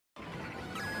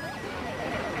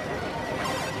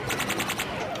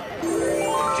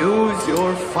Choose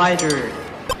your fighter.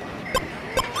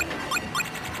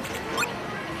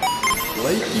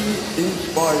 Flaky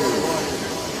inspired.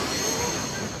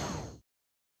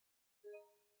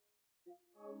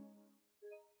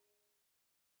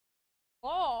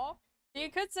 Oh, you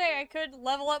could say I could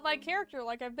level up my character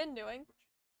like I've been doing.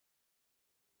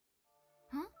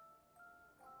 Huh?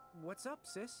 What's up,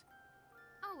 sis?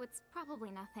 Oh, it's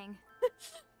probably nothing.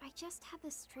 I just had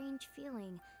this strange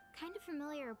feeling. Kind of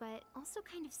familiar, but also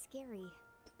kind of scary.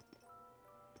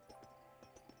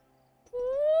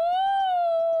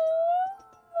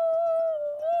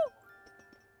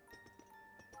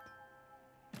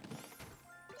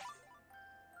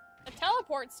 A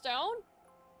teleport stone?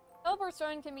 Teleport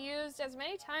stone can be used as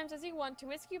many times as you want to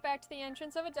whisk you back to the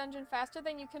entrance of a dungeon faster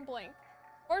than you can blink.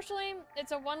 Fortunately,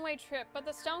 it's a one-way trip, but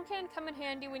the stone can come in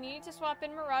handy when you need to swap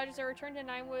in Mirages or return to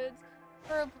Nine Woods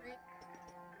for a breathe.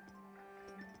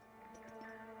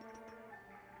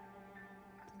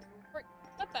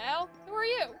 What the hell? Who are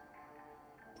you?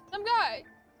 Some guy.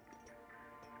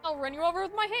 I'll run you over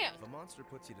with my hand. If a monster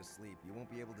puts you to sleep, you won't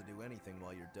be able to do anything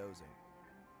while you're dozing.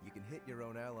 You can hit your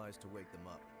own allies to wake them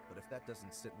up, but if that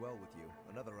doesn't sit well with you,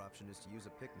 another option is to use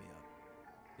a pick-me-up.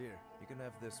 Here, you can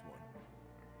have this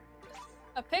one.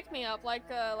 A pick-me-up, like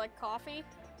coffee?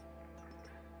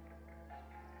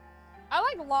 I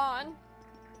like Lon.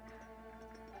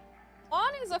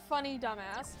 Lon is a funny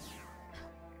dumbass.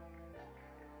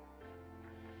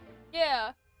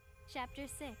 Yeah. Chapter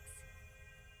 6.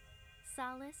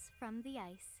 Solace from the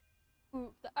Ice.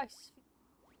 Ooh, the ice.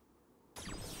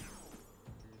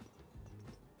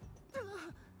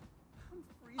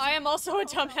 I am also a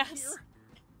dumbass.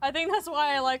 I think that's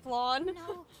why I like Lon.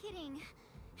 No kidding.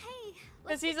 Hey,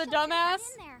 because he's a dumbass.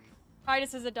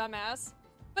 Titus is a dumbass.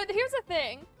 But here's the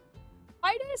thing.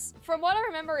 Titus, from what I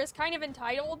remember, is kind of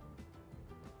entitled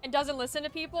and doesn't listen to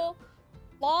people.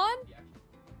 Lon?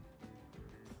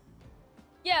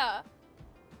 Yeah.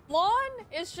 Lon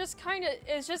is just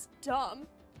dumb.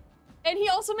 And he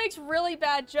also makes really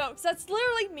bad jokes. That's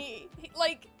literally me.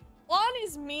 Like, Lon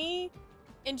is me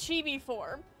in chibi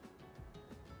form.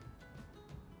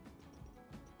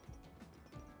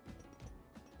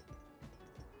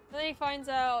 Then he finds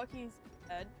out he's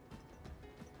dead.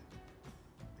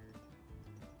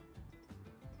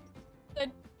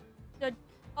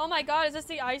 Oh my god, is this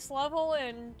the ice level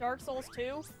in Dark Souls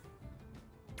 2?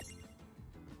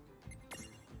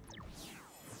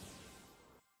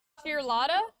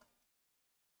 Shirlada?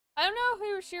 I don't know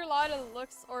who Shirlada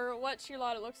looks, or what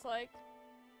Shirlada looks like.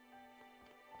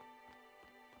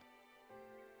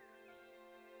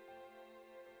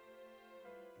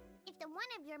 If the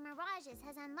one of your Mirages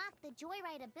has unlocked the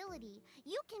Joyride ability,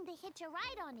 you can hitch a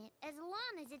ride on it as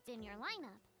long as it's in your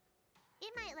lineup.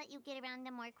 It might let you get around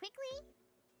them more quickly.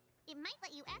 It might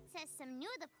let you access some new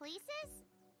places.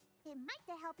 It might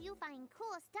help you find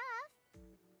cool stuff.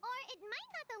 Or it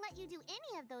might not let you do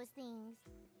any of those things.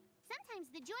 Sometimes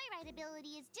the Joyride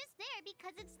ability is just there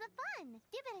because it's the fun.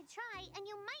 Give it a try and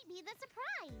you might be the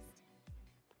surprised.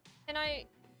 Can I...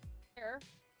 Here.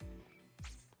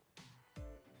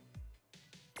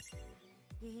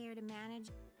 You here to manage?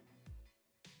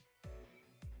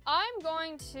 I'm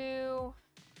going to...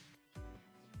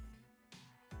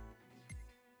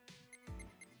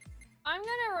 I'm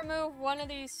gonna remove one of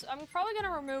these. I'm probably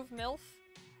gonna remove MILF.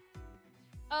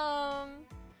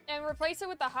 And replace it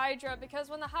with the Hydra, because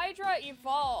when the Hydra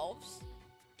evolves,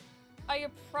 I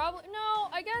could probably... No,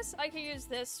 I guess I could use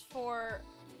this for...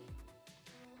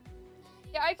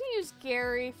 Yeah, I can use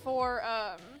Gary for,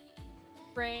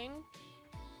 Rain.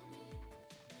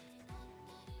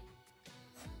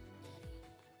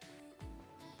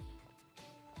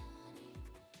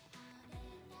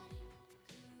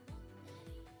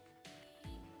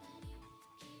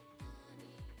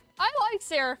 I like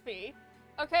Seraphy.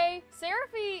 Okay,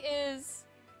 Seraphy is...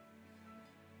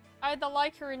 I'd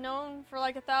like her known for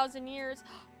like 1,000 years.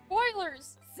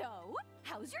 Spoilers! So,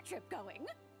 how's your trip going?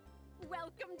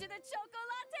 Welcome to the Chocolate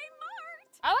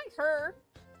Mart! I like her.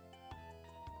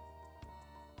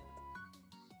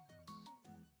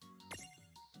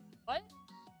 What?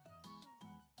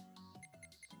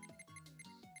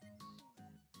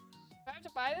 Do I have to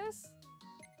buy this?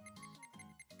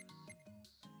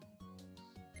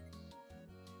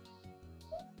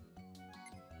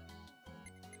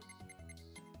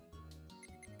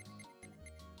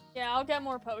 Yeah, I'll get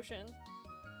more potions.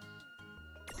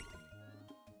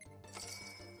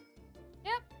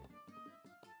 Yep.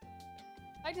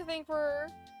 I like to think we're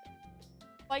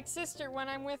like sister when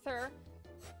I'm with her.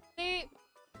 See?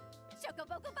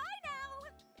 Chocoboco, bye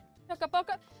now!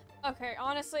 Chocoboco. Okay,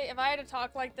 honestly, if I had to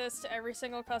talk like this to every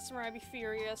single customer, I'd be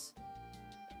furious.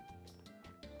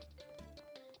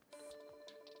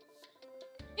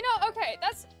 Okay,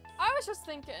 that's... I was just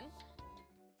thinking.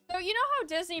 So, you know how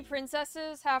Disney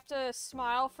princesses have to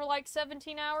smile for like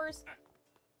 17 hours?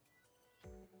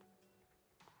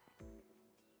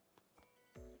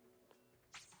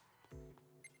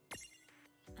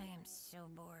 I am so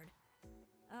bored.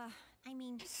 I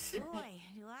mean, boy,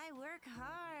 do I work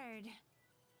hard.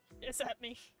 Is that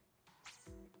me?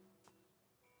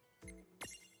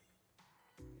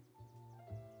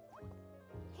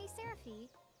 Hey, Seraphy.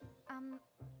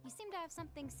 You seem to have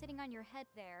something sitting on your head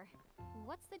there.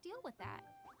 What's the deal with that?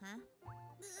 Huh?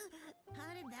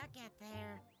 How did that get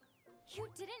there? You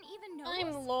didn't even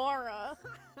notice? I'm Laura.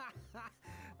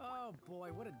 Oh boy,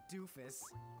 what a doofus.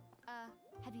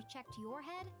 Have you checked your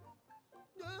head?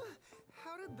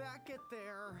 How did that get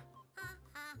there? Ha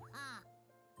ha ha.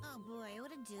 Oh boy,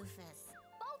 what a doofus.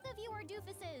 Both of you are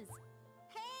doofuses!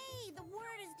 Hey, the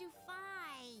word is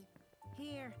doofy.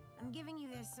 Here, I'm giving you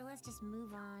this, so let's just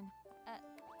move on.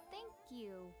 Thank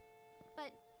you.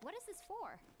 But what is this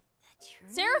for? The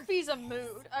truth. Seraphy's a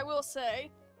mood, I will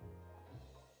say.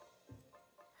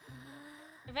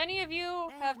 If any of you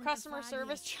I have haven't customer defied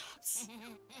service you. jobs,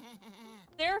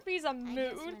 Seraphy's a I guess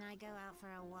mood. when I go out for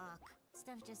a walk,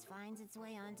 stuff just finds its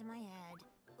way onto my head.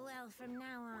 Well, from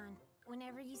now on,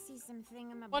 whenever you see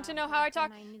something I'm about Want to know how I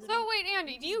talk? my noodle, So wait,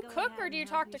 Andy, do just you go cook ahead or and do you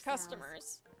help talk to yourselves.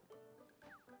 customers?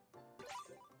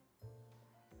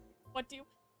 What do you...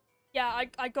 Yeah,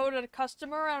 I go to the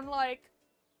customer and I'm like,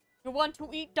 you want to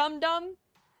eat dum-dum?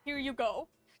 Here you go.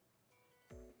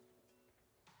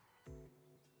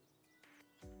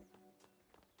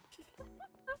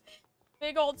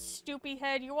 Big old stoopy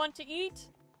head, you want to eat?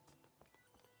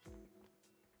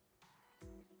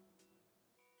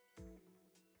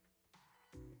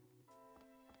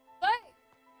 But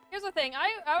here's the thing,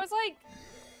 I was like,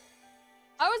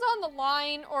 I was on the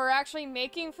line or actually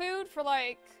making food for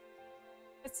like,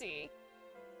 let's see,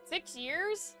 6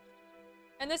 years?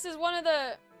 And this is one of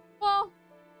the, well,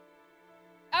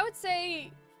 I would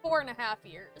say 4.5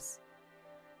 years.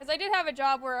 Because I did have a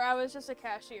job where I was just a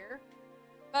cashier.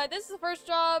 But this is the first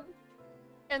job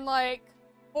in like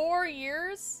 4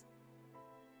 years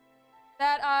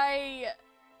that I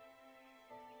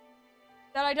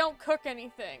don't cook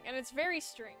anything, and it's very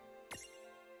strange.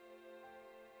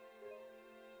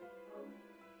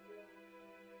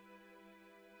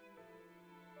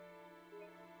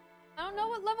 I don't know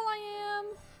what level I am.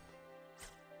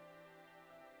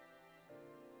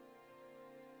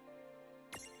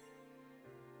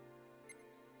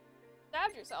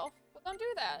 Stabbed yourself? Well, don't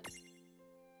do that.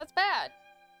 That's bad.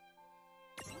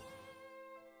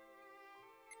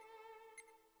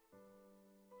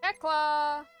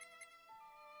 Hecla!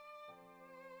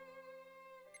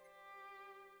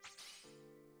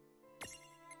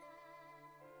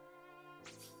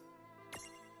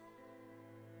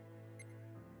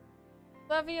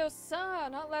 Leviosa,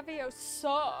 not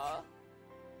Leviosa.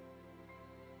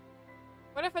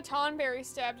 What if a Tonberry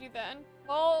stabbed you then?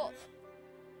 Well...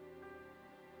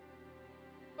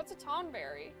 What's a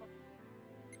Tonberry?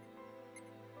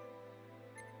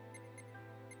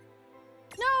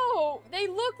 No! They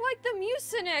look like the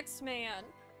Mucinex man!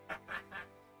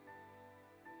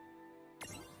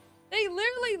 They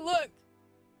literally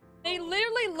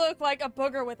look like a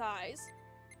booger with eyes.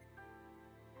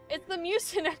 It's the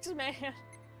Mucinex man.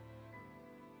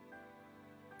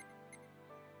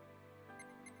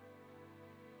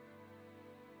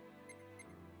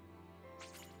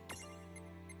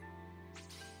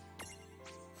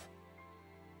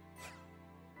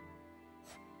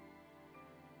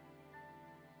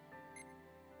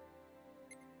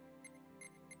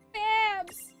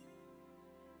 Babs!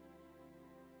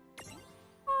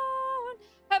 Oh,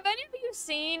 have any of you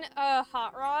seen a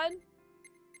Hot Rod?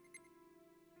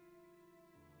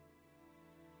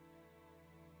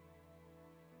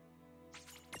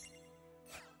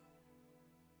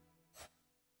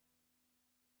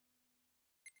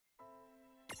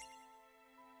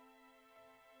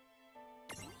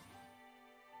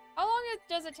 How long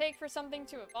does it take for something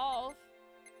to evolve?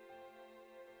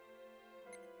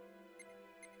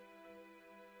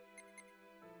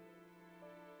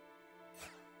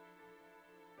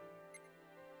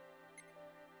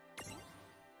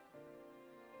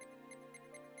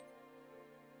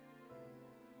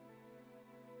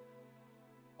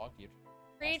 Fuck you.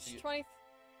 Reach 20,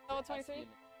 level 23? It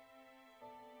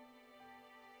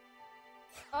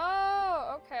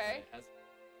Oh, okay. has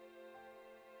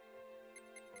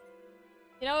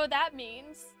You know what that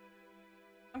means?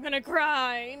 I'm gonna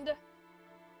grind.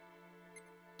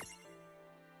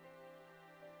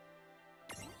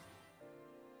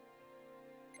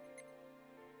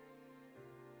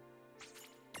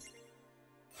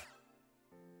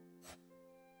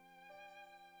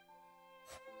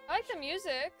 I like the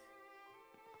music.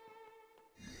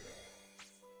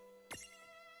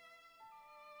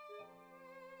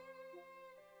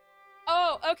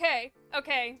 Oh, okay.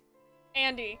 Okay.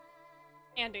 Andy.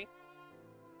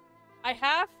 I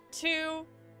have to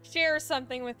share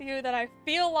something with you that I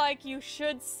feel like you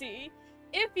should see,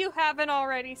 if you haven't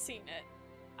already seen it.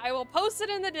 I will post it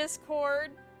in the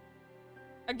Discord.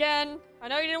 Again, I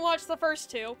know you didn't watch the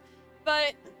first two,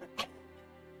 but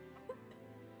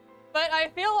I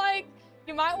feel like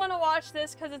you might want to watch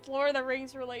this because it's Lord of the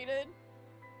Rings related.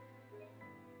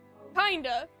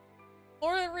 Kinda.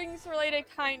 Lord of the Rings related,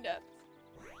 kinda.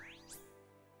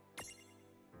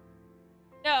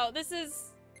 No, this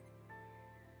is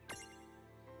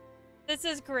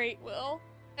great, Will,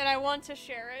 and I want to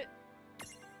share it.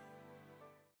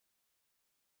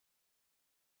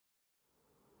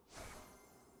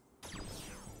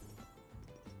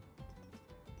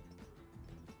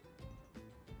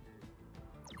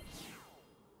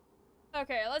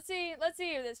 Okay, let's see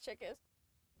who this chick is.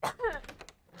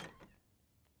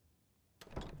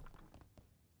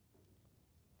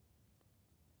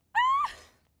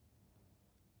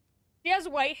 She has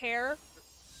white hair.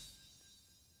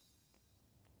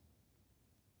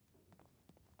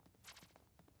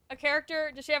 A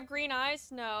character, does she have green eyes?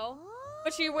 No.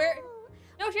 But she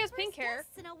no, she has pink hair.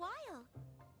 In a while.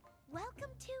 Welcome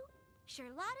to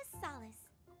Charlotta Solace.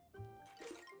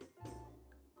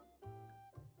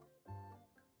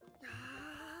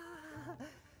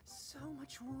 So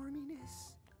much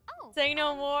warminess. Oh. Say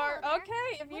no more. hello there.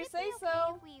 Okay, if Would you it say be okay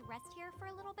so. if we rest here for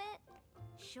a little bit?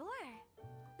 Sure.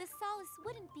 The Solace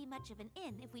wouldn't be much of an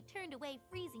inn if we turned away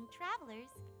freezing travelers.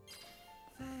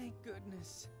 Thank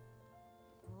goodness.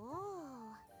 Oh,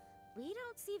 we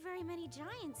don't see very many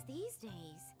giants these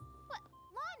days.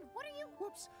 Lon, what are you?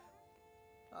 Whoops.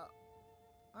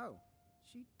 Oh,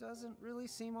 she doesn't really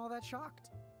seem all that shocked.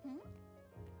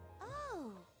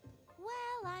 Oh.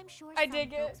 Well, I'm sure I some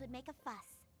dig folks it. would make a fuss.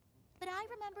 But I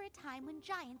remember a time when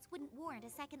giants wouldn't warrant a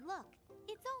second look.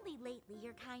 It's only lately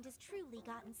your kind has truly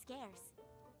gotten scarce.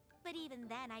 But even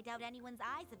then, I doubt anyone's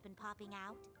eyes have been popping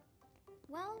out.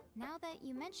 Well, now that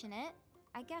you mention it,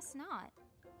 I guess not.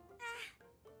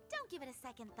 Don't give it a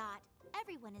second thought.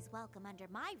 Everyone is welcome under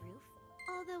my roof.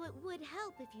 Although it would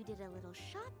help if you did a little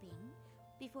shopping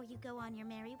before you go on your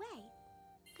merry way.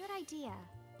 Good idea.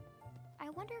 I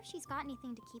wonder if she's got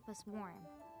anything to keep us warm.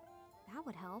 That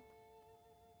would help.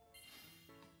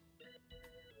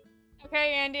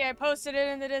 Okay, Andy, I posted it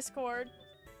in the Discord.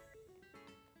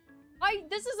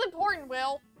 This is important,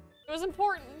 Will. It was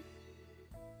important.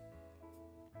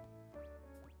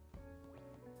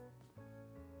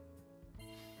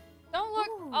 Don't look.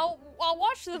 Ooh. I'll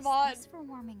watch the VOD. Is this for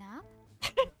warming up?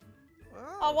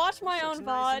 Whoa, I'll watch my this own looks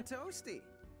nice VOD. and toasty.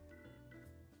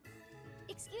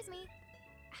 Excuse me.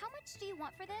 How much do you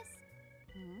want for this?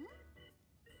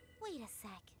 Wait a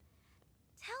sec.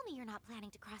 Tell me you're not planning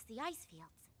to cross the ice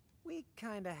fields. We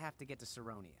kinda have to get to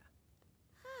Saronia.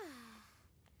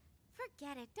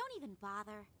 Forget it. Don't even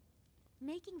bother.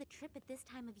 Making the trip at this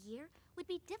time of year would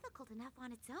be difficult enough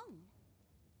on its own.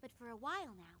 But for a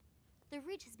while now, the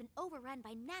ridge has been overrun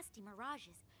by nasty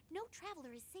mirages. No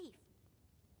traveler is safe.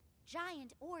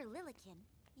 Giant or Lilikin,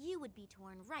 you would be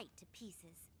torn right to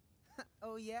pieces.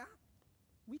 Oh yeah?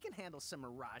 We can handle some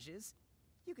mirages.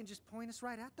 You can just point us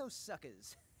right at those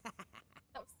suckers.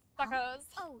 Suckers.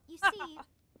 Oh, you see,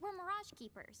 we're Mirage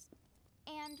Keepers.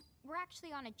 And we're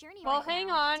actually on a journey Well, right hang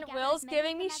now on. to gather Will's as many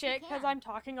giving of me them as we shit because can. I'm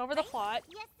talking over the plot.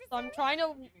 Yes, So I'm trying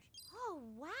to. Oh,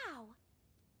 wow.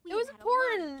 It was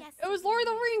important. It was Lord of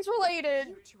the Rings related.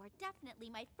 You two are definitely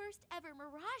my first ever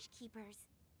Mirage Keepers.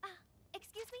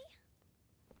 Excuse me?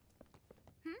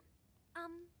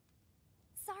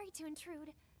 Sorry to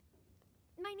intrude.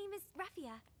 My name is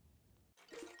Raffia.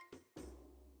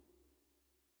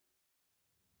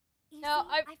 You No,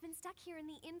 see, I've been stuck here in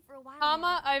the inn for a while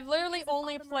Comma, now. I've literally because of all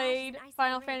only the mirages played and ice on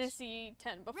Final the ridge. Fantasy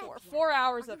X before. Raffia, 4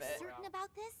 hours are of you it. certain about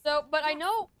this? So, but I Yes.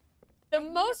 know the I made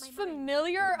up most my mind.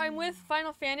 familiar I'm with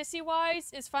Final Fantasy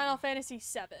wise is Final Fantasy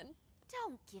VII.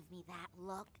 Don't give me that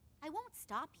look. I won't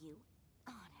stop you.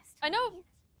 Honest. I know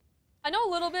a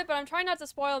little bit, but I'm trying not to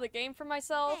spoil the game for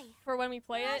myself Hey, for when we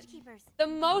play Mirage it. Keepers. The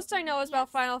most I know is about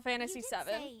Yes, Final Fantasy you did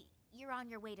VII. say you're on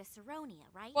your way to Saronia,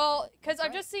 right? Well, because That's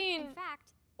I've just seen In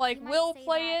fact, like you might Will say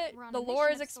play that it, we're on the a lore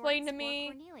mission is of explained to sorts for me.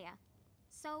 Cornelia.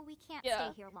 So we can't Yeah.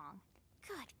 stay here long.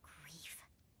 Good grief.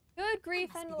 Good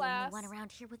grief I must and be the only lass. one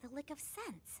around here with a lick of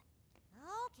sense.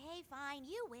 Okay, fine,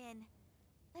 you win.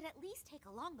 But at least take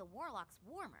along the Warlock's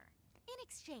warmer. In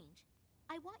exchange,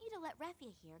 I want you to let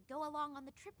Raffia here go along on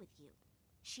the trip with you.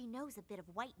 She knows a bit of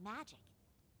white magic.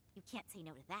 You can't say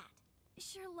no to that.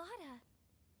 Charlotta,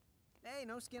 Hey,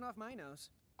 no skin off my nose.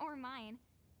 Or mine.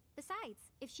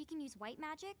 Besides, if she can use white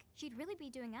magic, she'd really be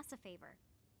doing us a favor.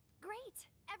 Great!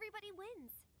 Everybody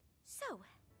wins! So,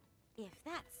 if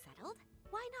that's settled,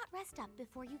 why not rest up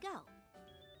before you go?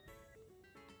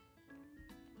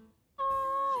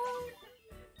 Oh.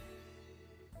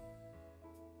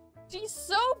 She's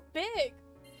so big!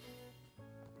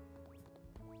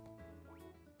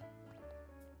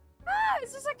 Ah,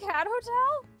 is this a cat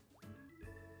hotel?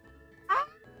 Ah!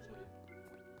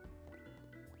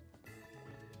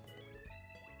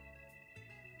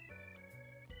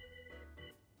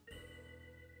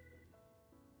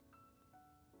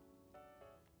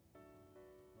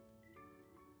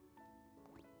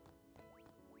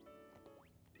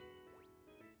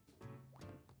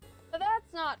 But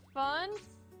that's not fun.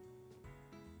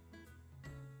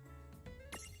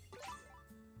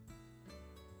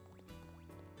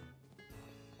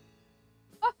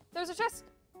 Oh, there's a chest.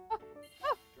 Oh,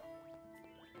 oh.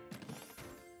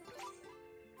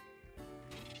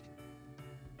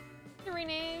 To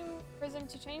rename Prism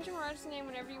to change your Mirage's name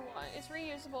whenever you want. It's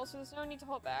reusable, so there's no need to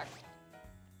hold back.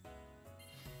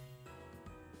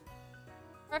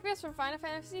 Reference from Final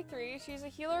Fantasy III. She's a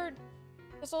healer.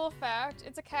 Just a little fact.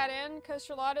 It's a cat in because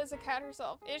Charlotta is a cat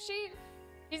herself. Is she?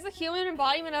 She's the human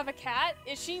embodiment of a cat?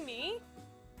 Is she me?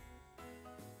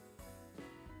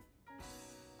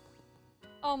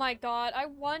 Oh my god, I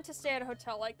want to stay at a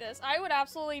hotel like this. I would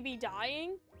absolutely be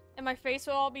dying, and my face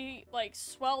would all be, like,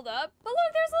 swelled up. But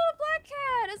look, there's a little black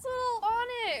cat! It's little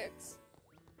Onyx!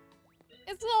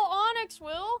 It's little Onyx,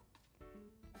 Will!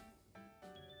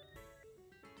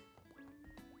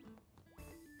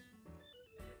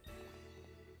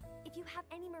 If you have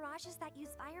any mirages that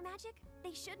use fire magic,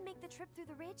 they should make the trip through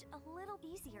the ridge a little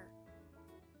easier.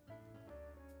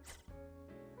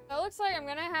 It looks like I'm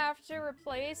gonna have to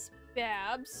replace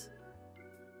Babs.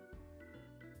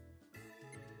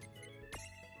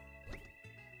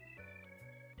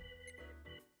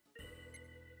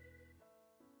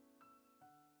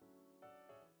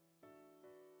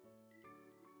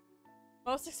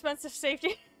 Most expensive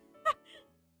safety. But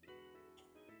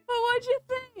what'd you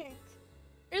think?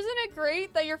 Isn't it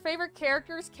great that your favorite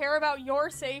characters care about your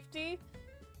safety?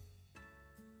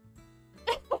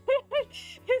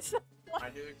 It's I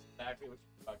knew exactly what you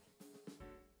were talking about.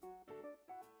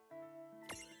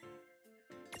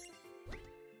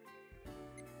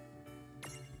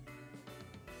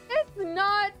 It's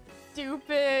not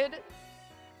stupid.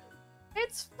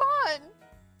 It's fun.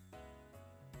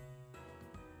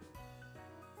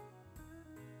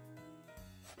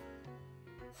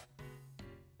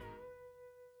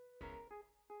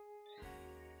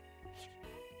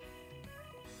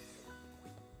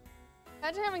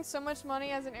 Imagine having so much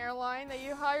money as an airline that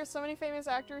you hire so many famous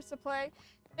actors to play.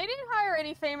 They didn't hire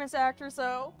any famous actors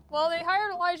though. Well, they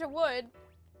hired Elijah Wood.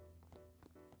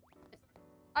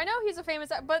 I know he's a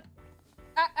famous but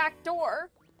actor.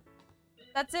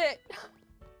 That's it.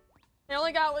 They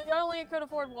only could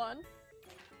afford one.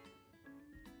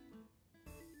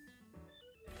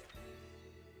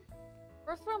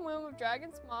 Birth from womb of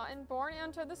Dragon's Maw and born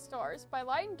unto the stars, by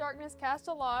light and darkness cast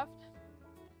aloft.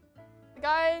 The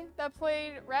guy that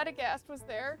played Radagast was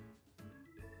there.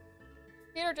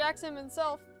 Peter Jackson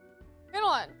himself. Good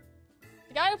one.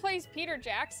 The guy who plays Peter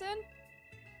Jackson?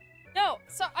 No,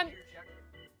 so I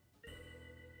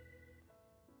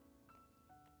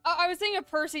was thinking of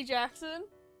Percy Jackson.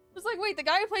 I was like, wait, the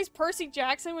guy who plays Percy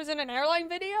Jackson was in an airline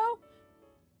video?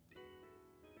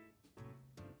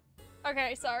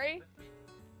 Okay, sorry.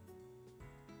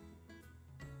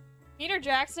 Peter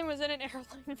Jackson was in an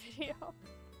airline video.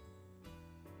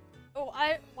 Oh,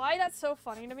 why that's so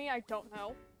funny to me, I don't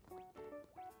know.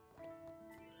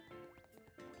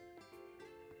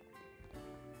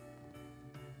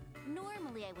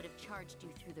 Normally I would have charged you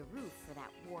through the roof for that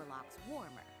Warlock's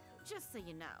warmer, just so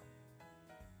you know.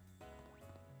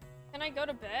 Can I go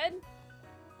to bed?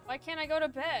 Why can't I go to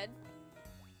bed?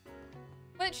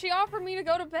 But she offered me to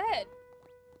go to bed.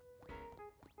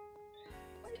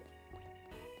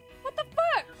 What the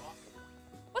fuck?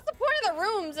 What's the point of the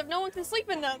rooms if no one can sleep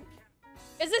in them?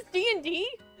 Is this D&D?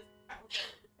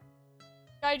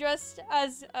 Guy dressed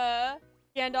as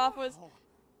Gandalf was.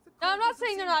 No, I'm not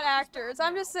saying they're not actors.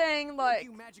 I'm just saying, like,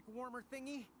 You magic warmer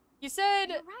thingy. You said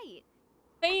You're right.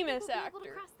 famous We'll be able to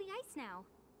actor. cross the ice now.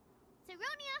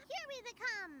 Saronia, here we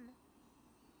come!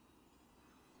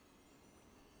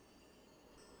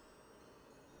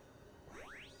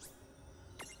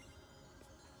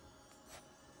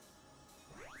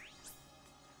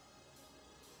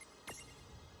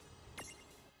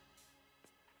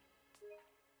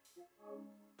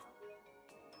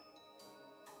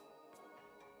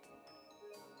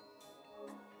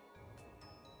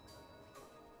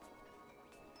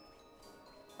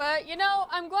 But you know,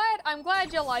 I'm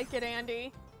glad you like it,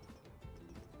 Andy.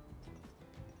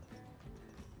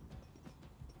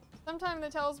 Sometimes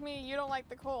it tells me you don't like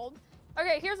the cold.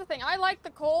 Okay, here's the thing. I like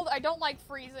the cold. I don't like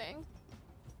freezing.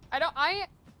 I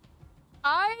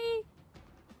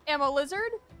am a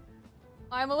lizard.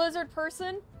 I'm a lizard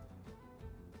person.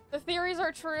 The theories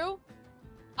are true.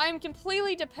 I'm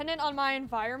completely dependent on my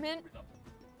environment.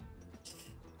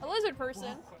 A lizard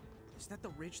person. Whoa. Is that the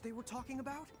ridge they were talking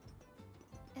about?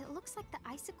 It looks like the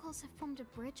icicles have formed a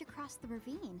bridge across the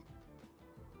ravine.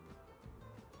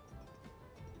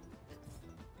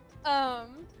 But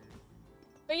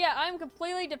yeah, I'm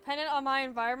completely dependent on my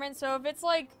environment, so if it's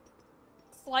like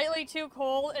slightly too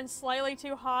cold and slightly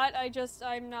too hot,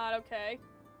 I'm not okay.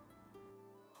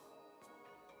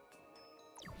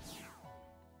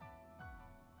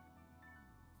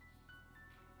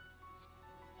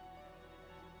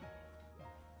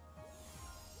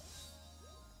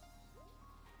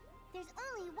 There's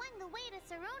only one way to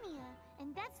Saronia,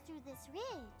 and that's through this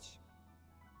ridge.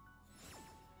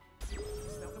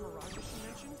 Is that the mirages she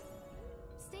mentioned?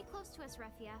 Stay close to us,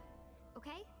 Refia.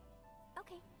 Okay?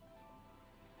 Okay.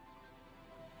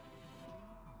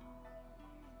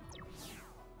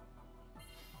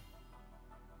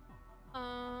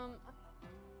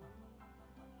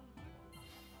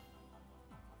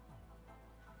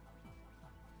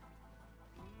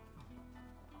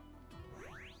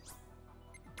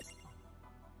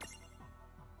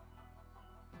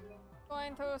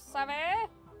 Going to Save.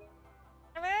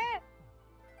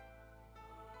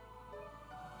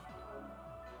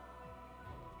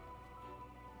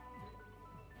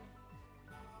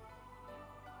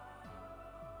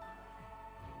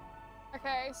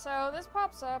 Okay, so this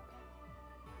pops up.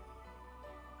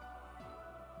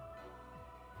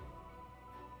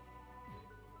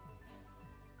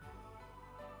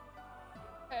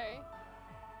 Okay.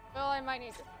 Well, I might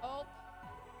need your help.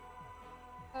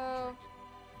 Oh.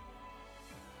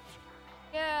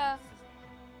 Yeah.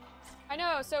 I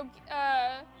know, so,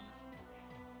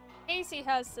 Casey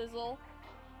has Sizzle.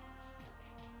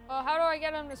 Well, how do I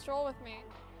get him to stroll with me?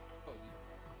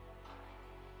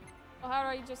 Well, how do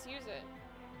I just use it?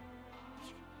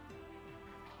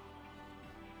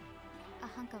 A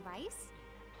hunk of ice?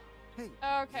 Hey,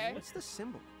 Okay. what's the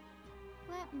symbol?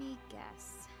 Let me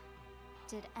guess.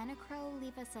 Did Enacro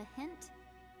leave us a hint?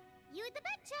 You the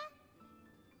betcha!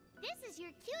 This is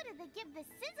your cue to give the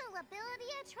sizzle ability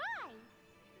a try.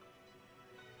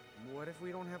 What if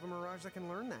we don't have a mirage that can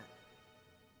learn that?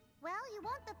 Well, you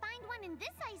won't find one in this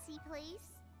icy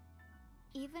place.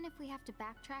 Even if we have to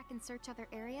backtrack and search other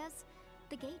areas,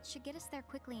 the gate should get us there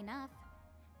quickly enough.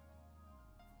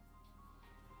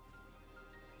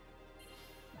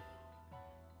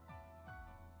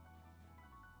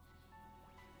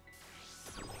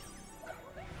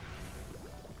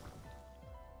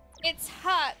 It's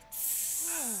hot.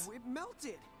 Oh, it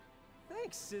melted!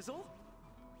 Thanks, Sizzle!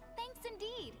 Thanks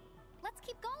indeed. Let's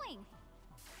keep going.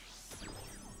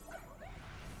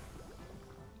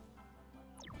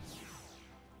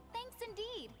 Thanks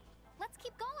indeed. Let's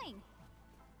keep going.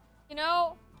 You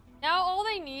know, now all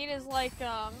they need is like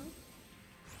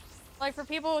for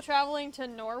people traveling to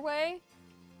Norway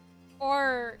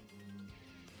or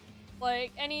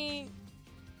like any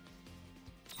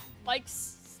like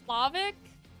Slavic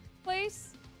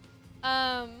place.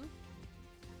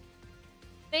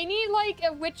 They need like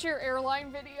a Witcher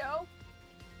airline video.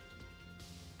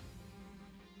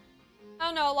 I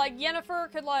don't know, like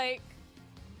Yennefer could like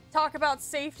talk about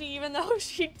safety even though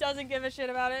she doesn't give a shit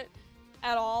about it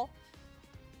at all.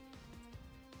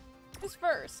 Who's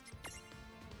first?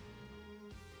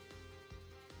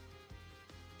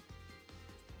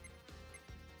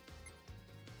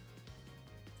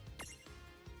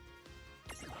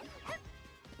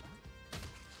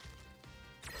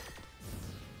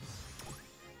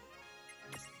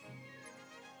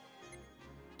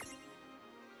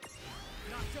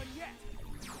 Not done yet!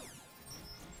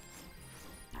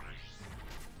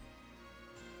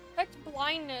 Affect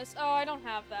blindness. Oh, I don't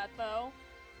have that though.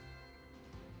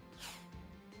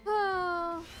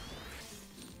 Oh.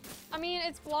 I mean,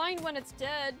 it's blind when it's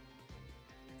dead.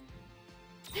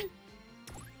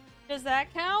 Does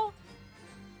that count?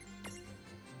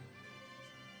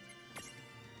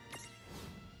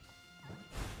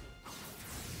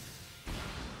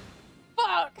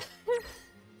 Fuck!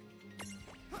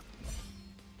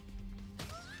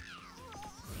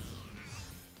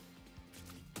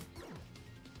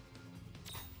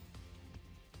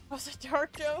 Was it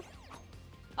dark joke?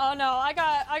 Oh no, I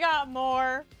got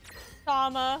more.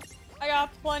 Comma. I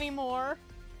got plenty more.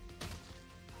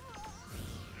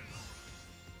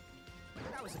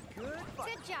 That was a good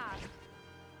fight. Good job.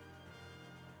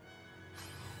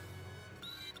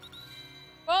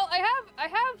 I have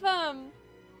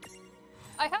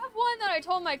one that I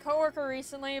told my coworker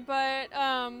recently, but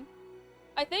I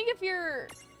think if you're,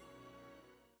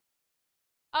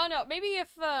 I don't know, maybe if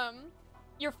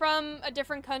you're from a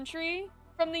different country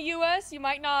from the US, you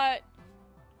might not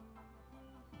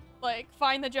like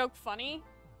find the joke funny.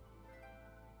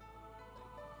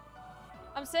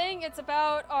 I'm saying it's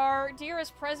about our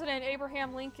dearest president,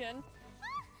 Abraham Lincoln.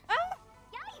 Ah!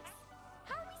 Yikes!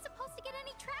 How are we supposed to get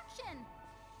any traction?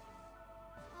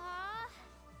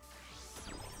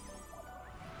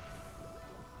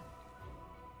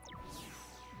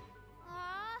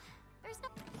 There's no...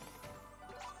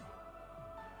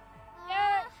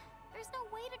 Yeah. There's no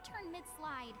way to turn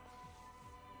mid-slide.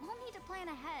 We'll need to plan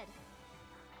ahead.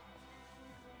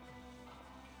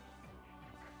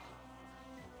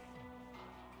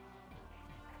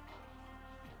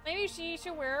 Maybe she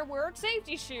should wear work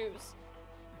safety shoes.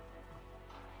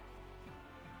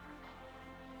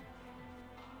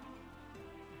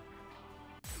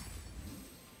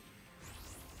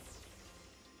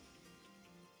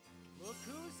 Look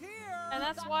who's here! And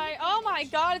that's why, oh my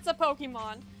god, it's a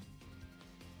Pokemon.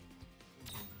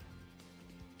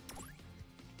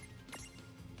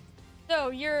 So,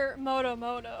 you're Moto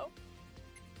Moto.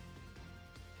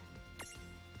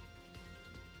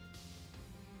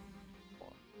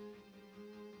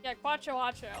 Yeah, Quacho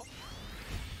Acho.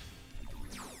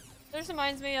 This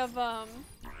reminds me of,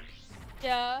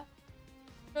 yeah.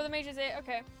 For the Mages 8,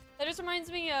 okay. That just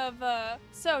reminds me of,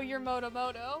 so, you're Moto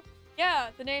Moto. Yeah,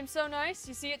 the name's so nice,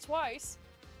 you see it twice.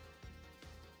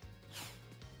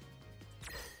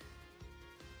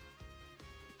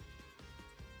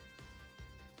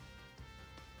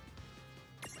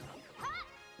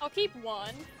 I'll keep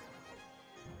one.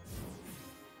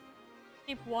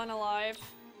 Keep one alive.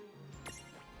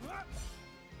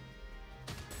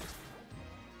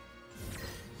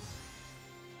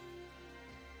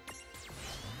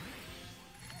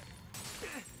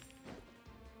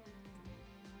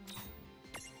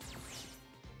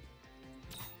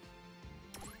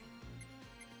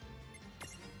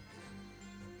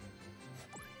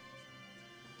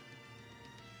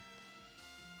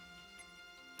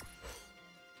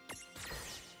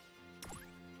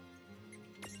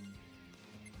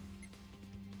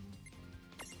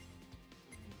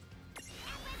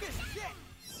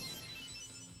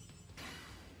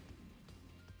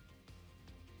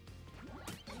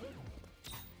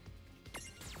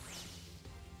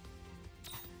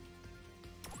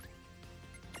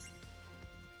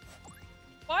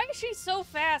 Why is she so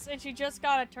fast and she just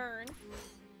got a turn?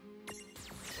 But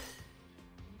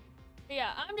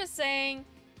yeah, I'm just saying,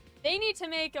 they need to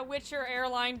make a Witcher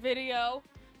airline video.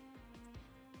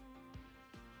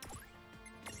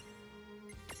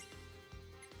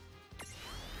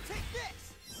 Take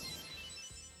this!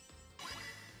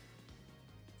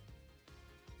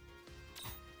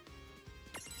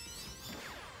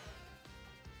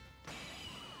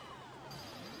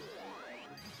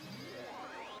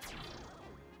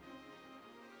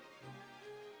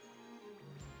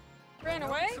 Ran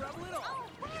away? Oh,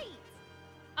 right!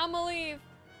 I'ma leave.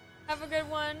 Have a good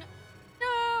one.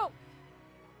 No!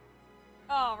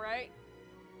 Alright.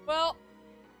 Well,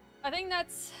 I think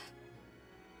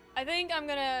I'm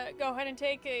gonna go ahead and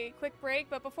take a quick break,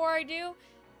 but before I do,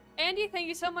 Andy, thank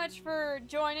you so much for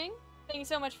joining. Thank you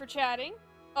so much for chatting.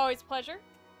 Always a pleasure.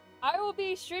 I will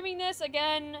be streaming this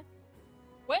again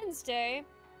Wednesday,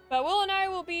 but Will and I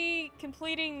will be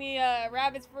completing the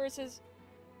Rabbids versus...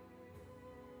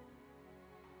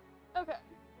 Okay.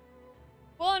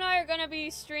 Will and I are gonna be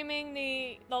streaming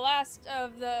the last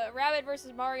of the Rabbids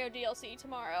vs. Mario DLC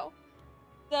tomorrow.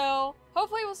 So,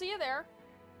 hopefully we'll see you there.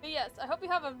 But yes, I hope you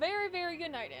have a very, very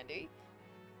good night, Andy.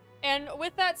 And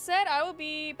with that said, I will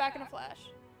be back in a flash.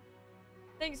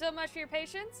 Thank you so much for your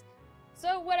patience.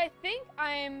 So, what I think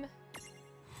I'm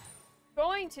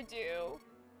going to do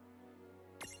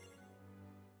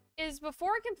is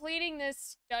before completing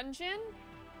this dungeon,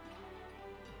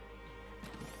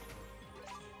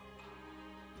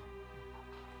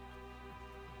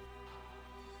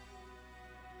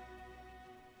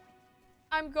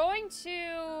 I'm going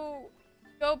to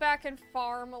go back and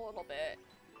farm a little bit.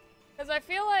 Because I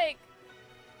feel like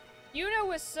Yuna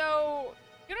was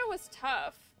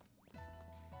tough.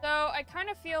 So I kind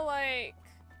of feel like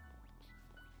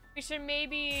we should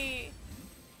maybe,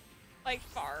 like,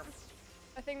 farm.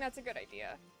 I think that's a good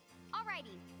idea.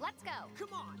 Alrighty, let's go.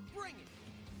 Come on, bring it!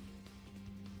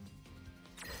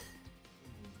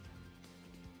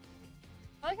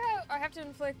 I like how I have to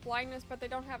inflict blindness, but they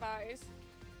don't have eyes.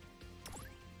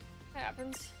 That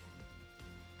happens.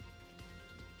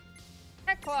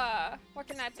 Hecla! What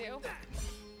can that do?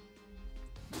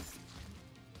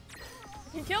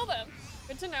 You can kill them.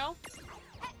 Good to know.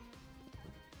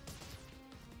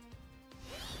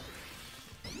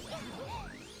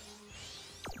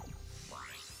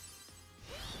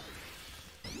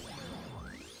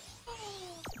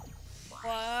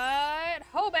 What?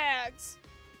 Hoe bags.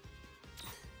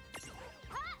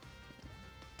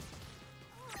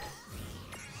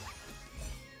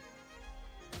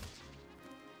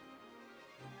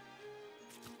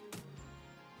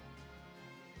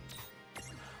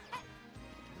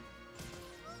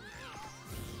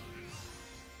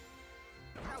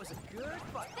 That was a good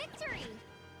fight. Victory!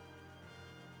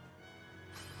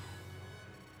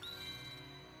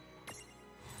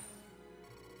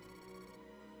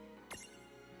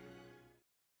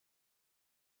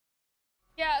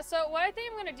 Yeah, so what I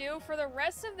think I'm gonna do for the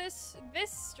rest of this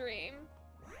stream,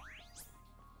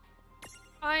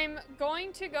 I'm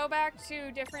going to go back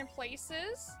to different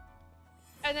places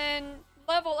and then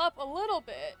level up a little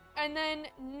bit, and then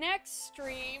next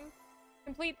stream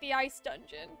complete the ice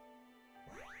dungeon.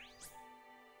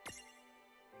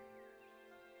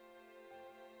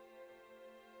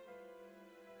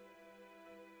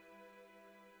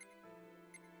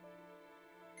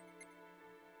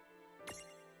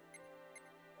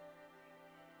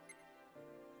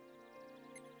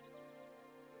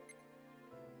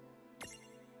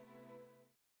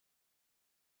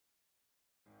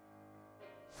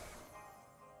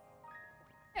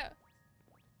 Yeah.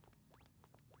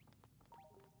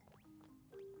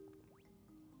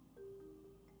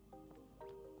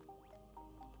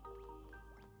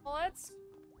 Let's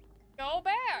go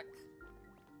back.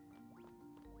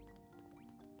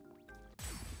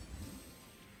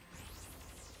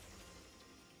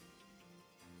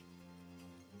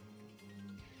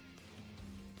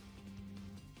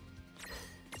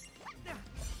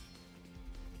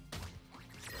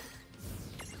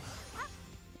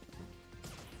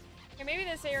 Okay, maybe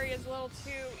this area is a little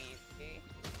too easy.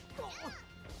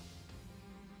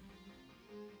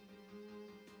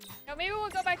 No, maybe we'll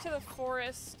go back to the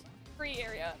forest free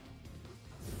area.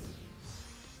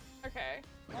 Okay.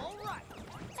 All right.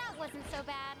 That wasn't so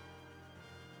bad.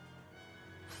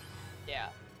 Yeah.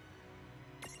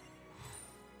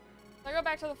 I'll go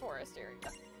back to the forest area.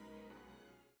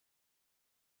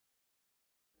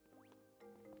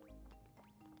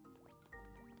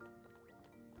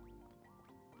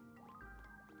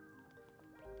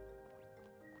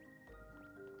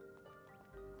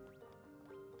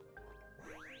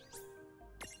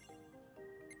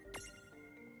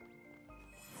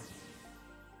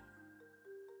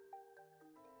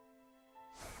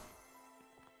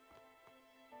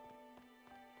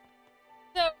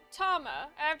 So, Tama,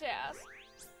 I have to ask,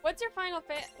 what's your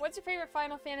favorite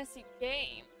Final Fantasy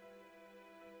game?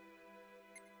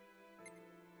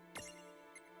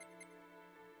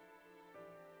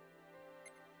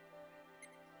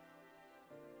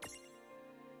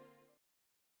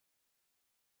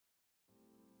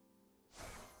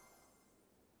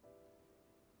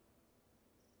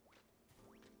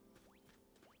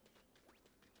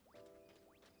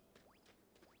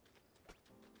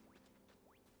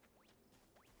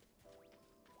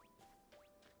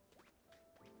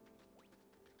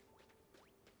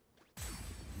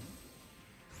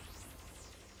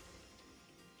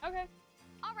 Okay.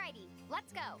 Alrighty,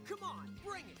 let's go. Come on,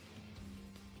 bring it.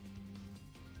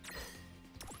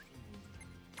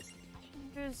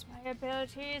 Use my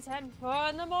abilities and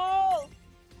burn them all!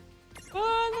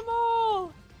 Burn them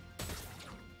all!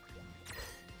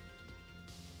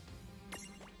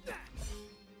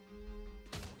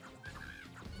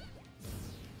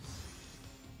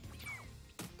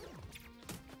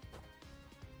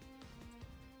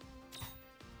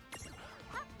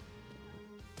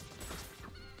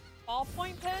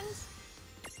 Ballpoint pens?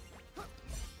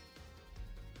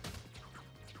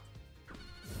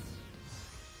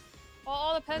 Well,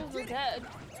 all the pens are dead.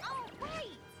 Oh, right!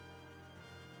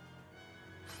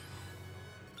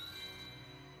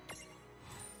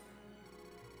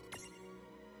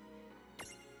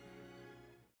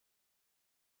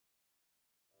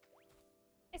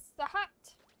 It's the hot.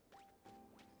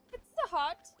 It's the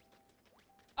hot.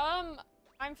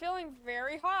 I'm feeling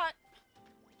very hot.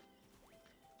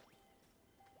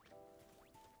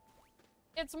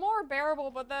 It's more bearable,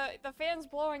 but the fan's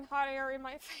blowing hot air in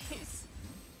my face.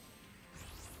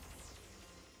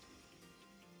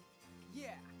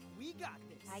 Yeah, we got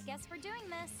this. I guess we're doing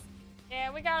this.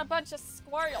 Yeah, we got a bunch of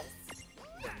squirrels.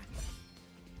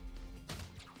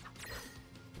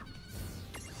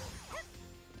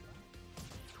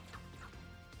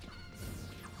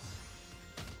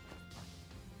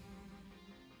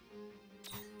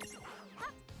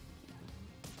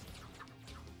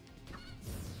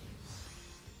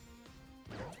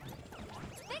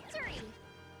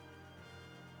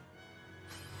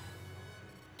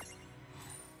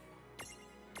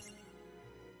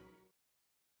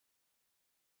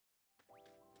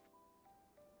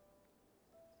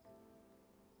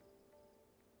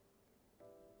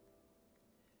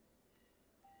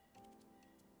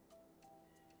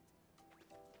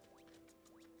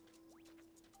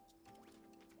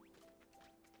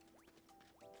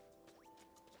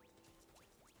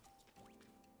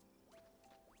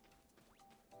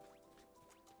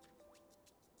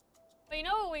 we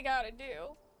know what we gotta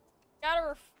do.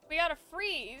 We gotta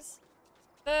freeze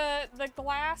the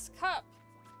glass cup.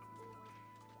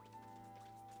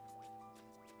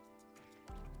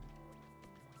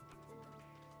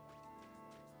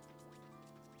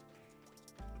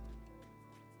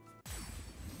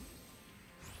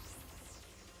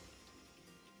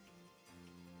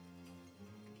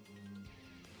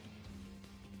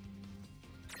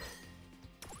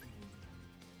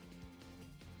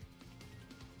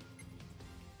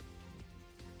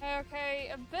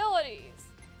 Okay, abilities.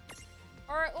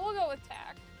 Alright, we'll go with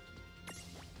tack.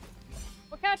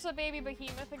 We'll catch the baby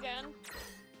behemoth again.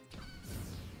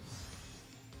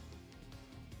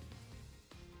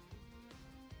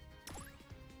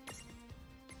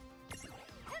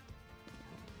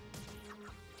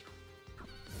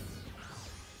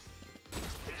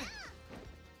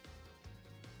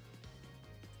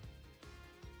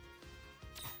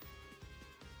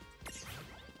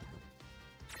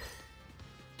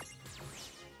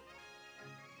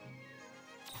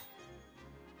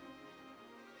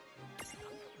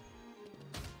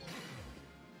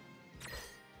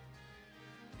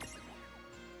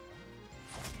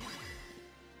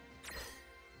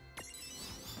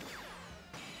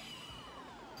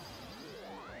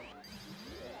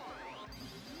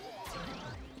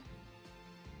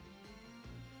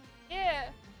 Yeah.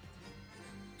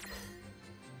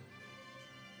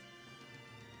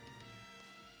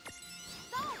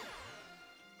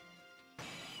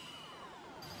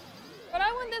 But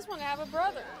I want this one to have a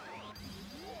brother.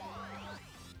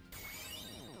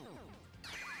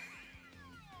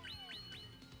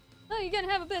 Oh, you're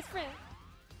gonna have a best friend.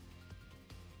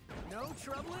 No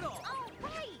trouble at all. All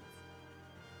right!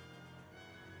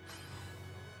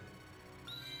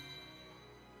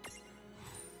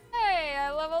 Hey,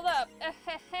 I leveled up.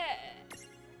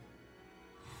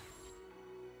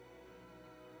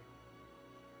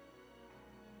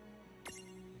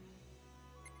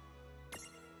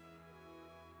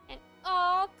 And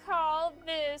I'll call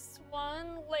this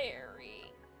one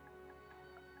Larry.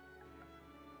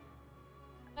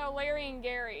 No, Larry and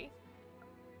Gary.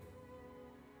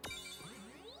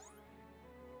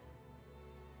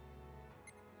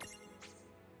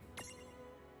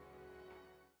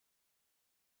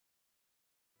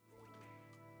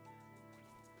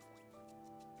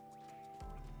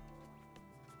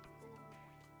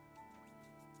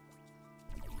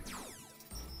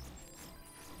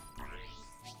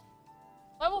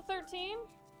 Level 13?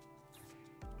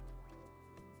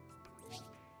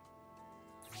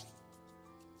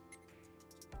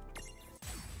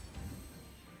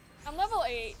 I'm level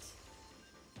 8.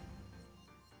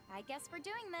 I guess we're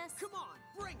doing this. Come on,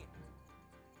 bring it.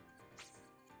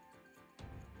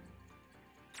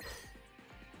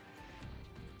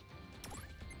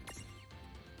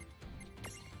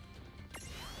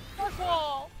 Fork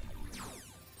wall!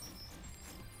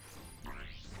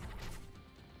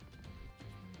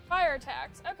 Fire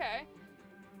attacks, okay.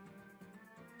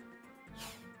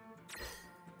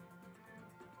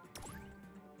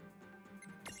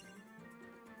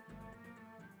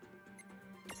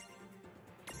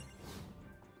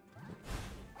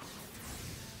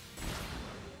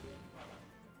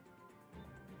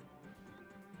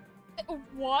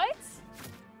 What?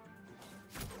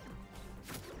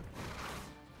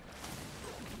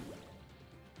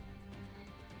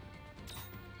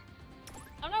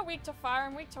 I'm not weak to fire,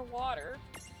 I'm weak to water.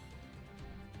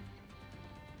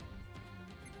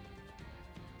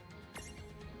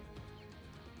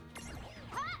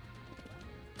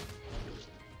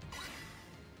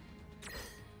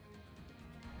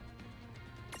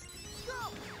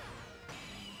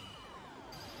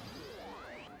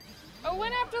 Oh,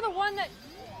 went after the one that...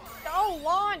 Oh,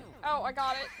 lawn! Oh, I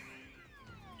got it.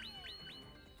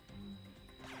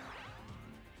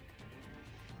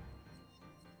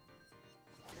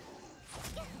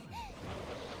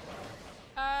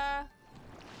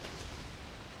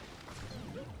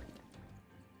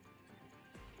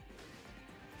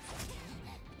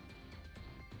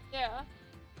 Yeah.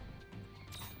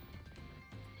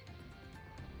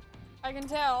 I can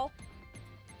tell.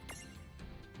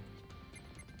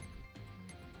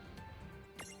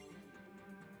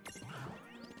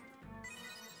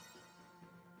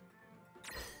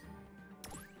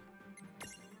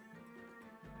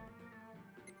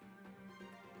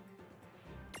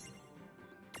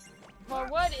 But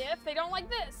what if they don't like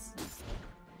this?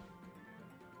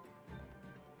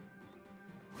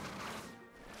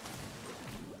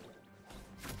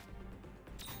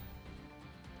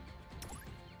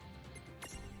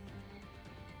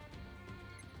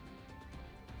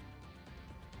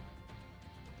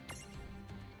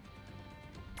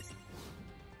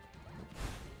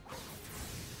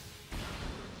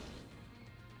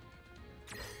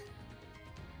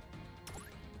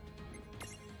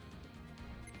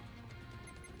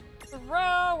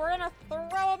 Throw! We're gonna throw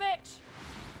a bitch!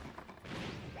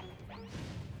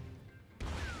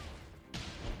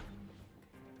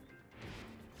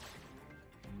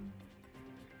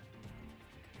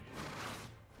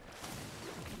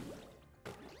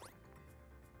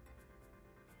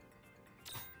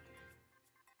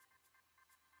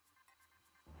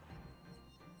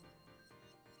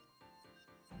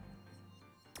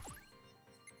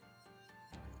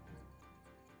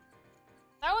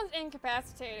 That one's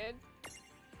incapacitated.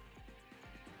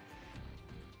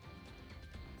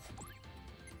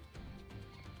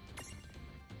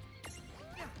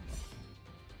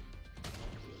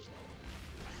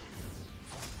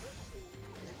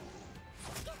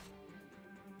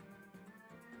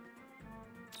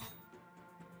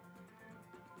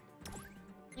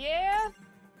 Yeah.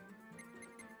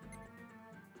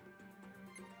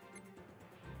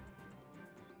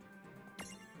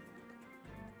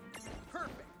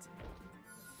 Perfect.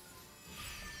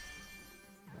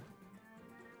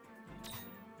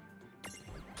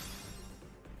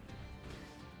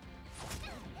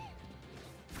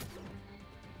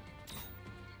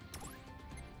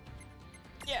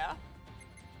 Yeah.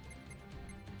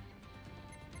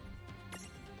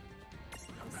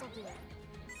 This'll do it.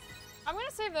 I'm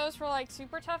gonna save those for like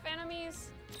super tough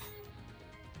enemies.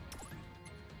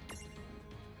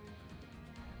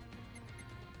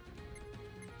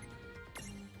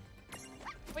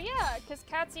 But yeah, because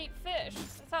cats eat fish.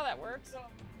 That's how that works.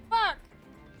 Fuck!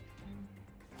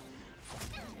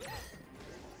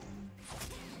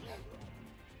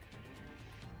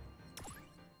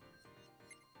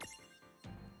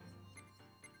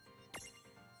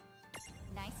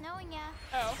 Nice knowing ya.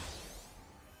 Oh.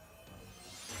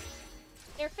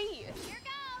 They're fish. Here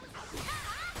goes!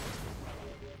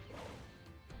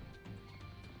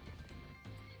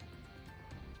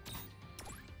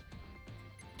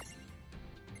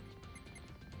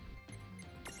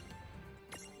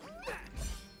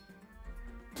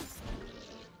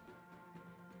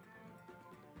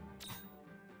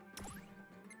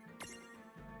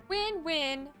 Win,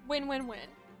 win, win, win, win.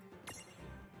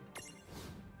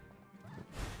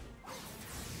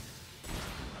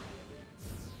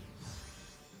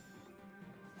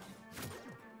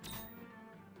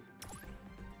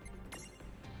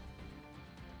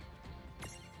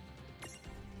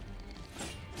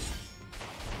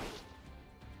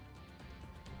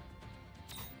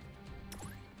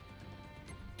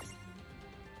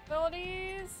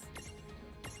 Abilities.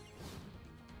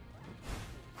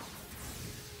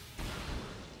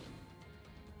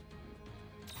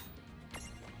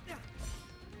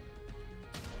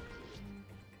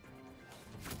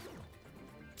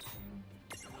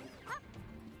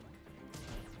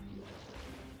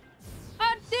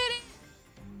 I did it!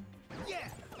 Yeah.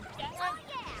 Yeah. Oh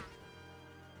yeah!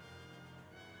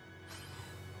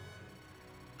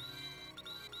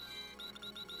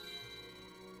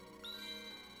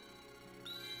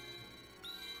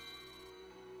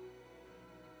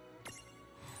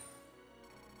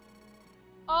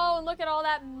 Oh, and look at all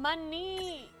that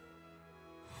money!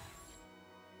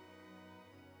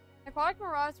 Aquatic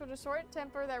Mirage with a short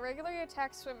temper that regularly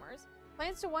attacks swimmers.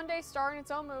 Plans to one day star in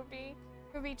its own movie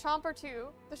Chomper 2,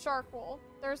 The Shark Bowl.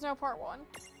 There is no part 1.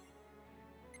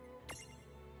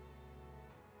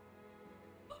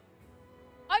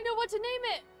 I know what to name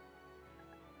it!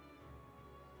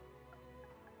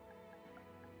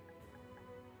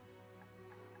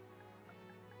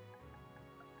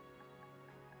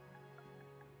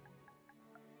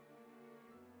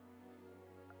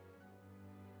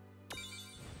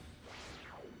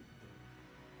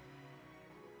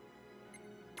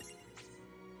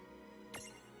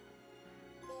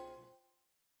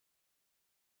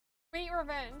 Sweet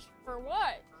revenge. For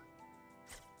what?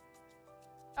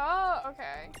 Oh,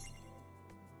 okay.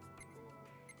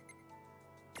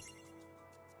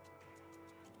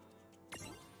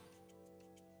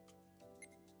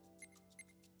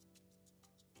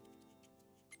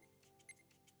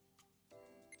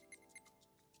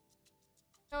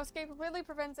 No escape completely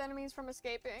prevents enemies from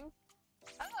escaping.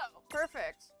 Oh,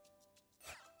 perfect.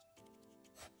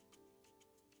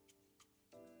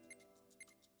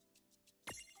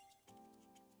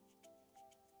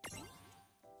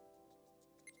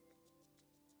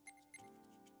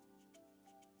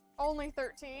 Only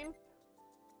 13.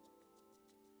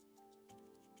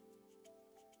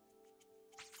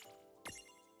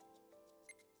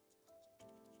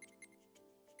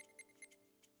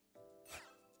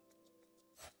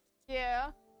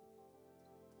 Yeah.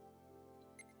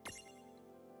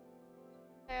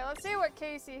 Okay, let's see what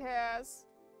Casey has.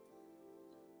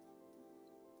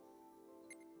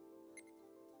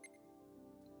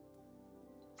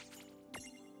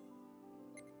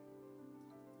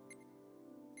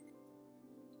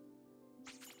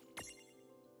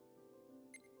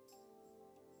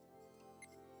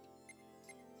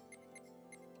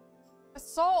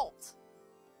 salt.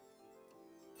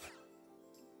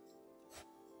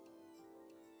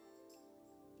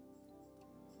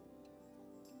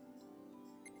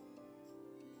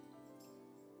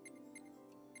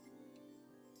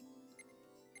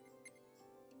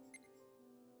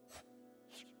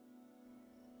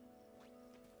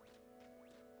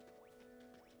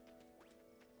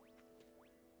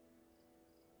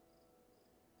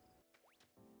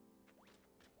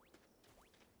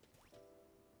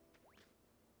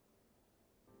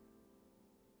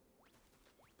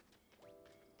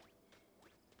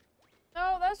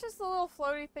 No, that's just the little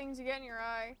floaty things you get in your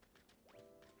eye.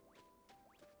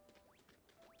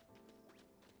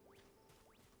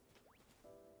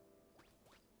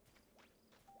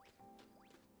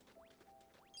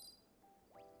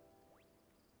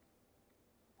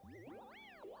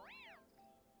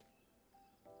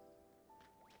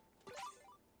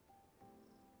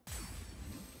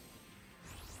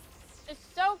 It's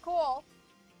so cool.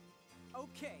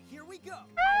 Okay, here we go.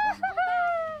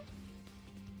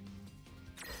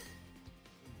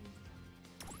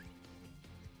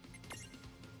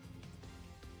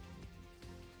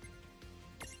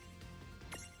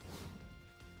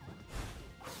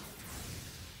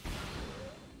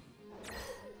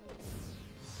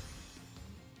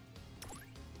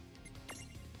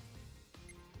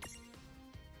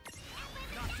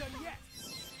 Not done yet.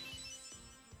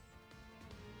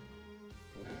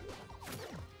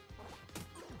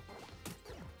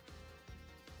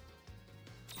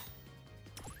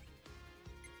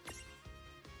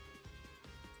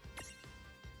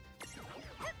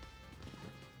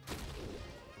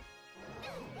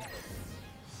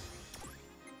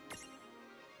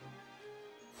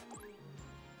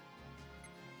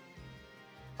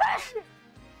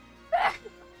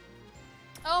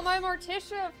 Oh, my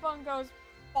Morticia fungo's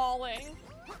falling.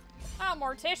 Ah,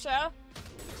 Morticia.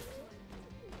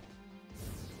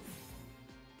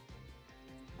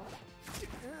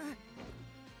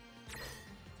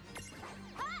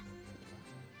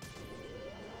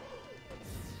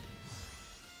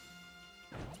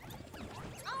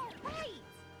 Oh, right!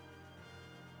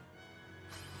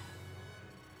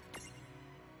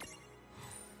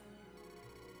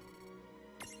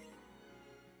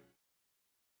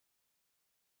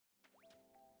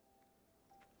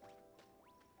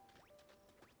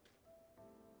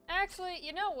 Actually,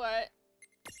 you know what?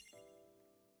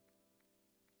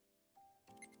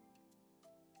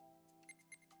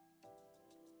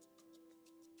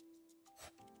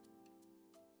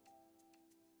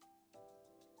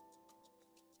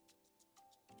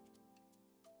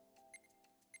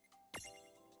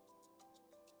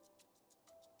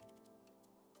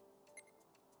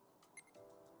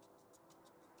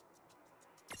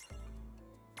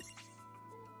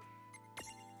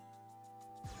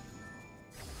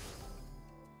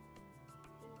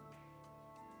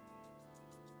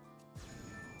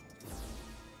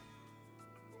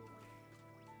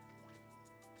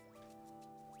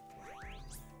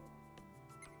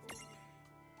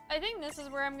 I think this is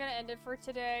where I'm gonna end it for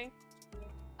today.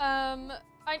 I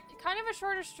kind of a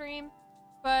shorter stream,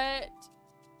 but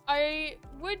I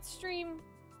would stream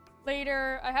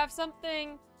later. I have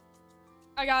something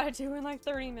I gotta do in like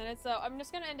 30 minutes, so I'm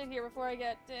just gonna end it here before I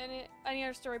get to any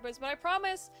other storybooks. But I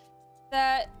promise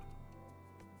that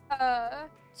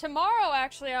tomorrow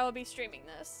actually I will be streaming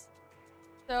this.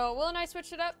 So Will and I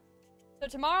switched it up. So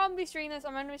tomorrow I'm gonna be streaming this.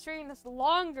 I'm gonna be streaming this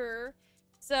longer.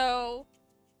 So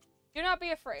do not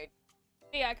be afraid.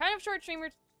 But yeah, kind of short stream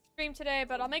today,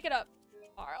 but I'll make it up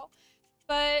tomorrow.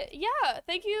 But yeah,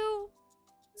 thank you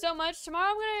so much.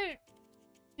 Tomorrow I'm gonna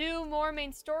do more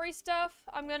main story stuff.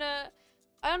 I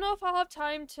don't know if I'll have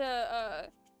time to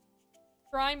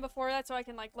grind before that so I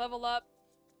can like level up.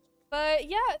 But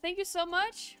yeah, thank you so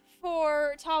much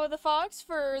for Tom of the Fox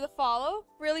for the follow.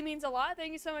 Really means a lot.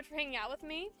 Thank you so much for hanging out with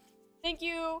me. Thank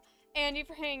you, Andy,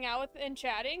 for hanging out and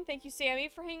chatting. Thank you, Sammy,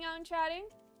 for hanging out and chatting.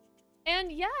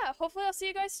 And yeah, hopefully I'll see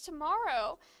you guys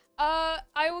tomorrow.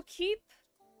 I will keep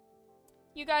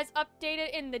you guys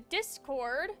updated in the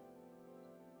Discord.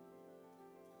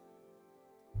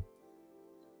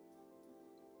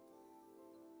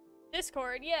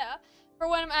 Yeah. For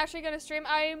when I'm actually going to stream.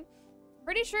 I'm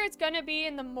pretty sure it's going to be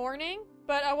in the morning,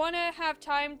 but I want to have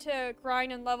time to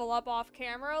grind and level up off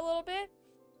camera a little bit.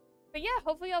 But yeah,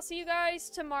 hopefully I'll see you guys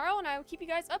tomorrow, and I will keep you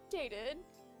guys updated.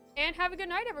 And have a good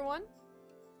night, everyone.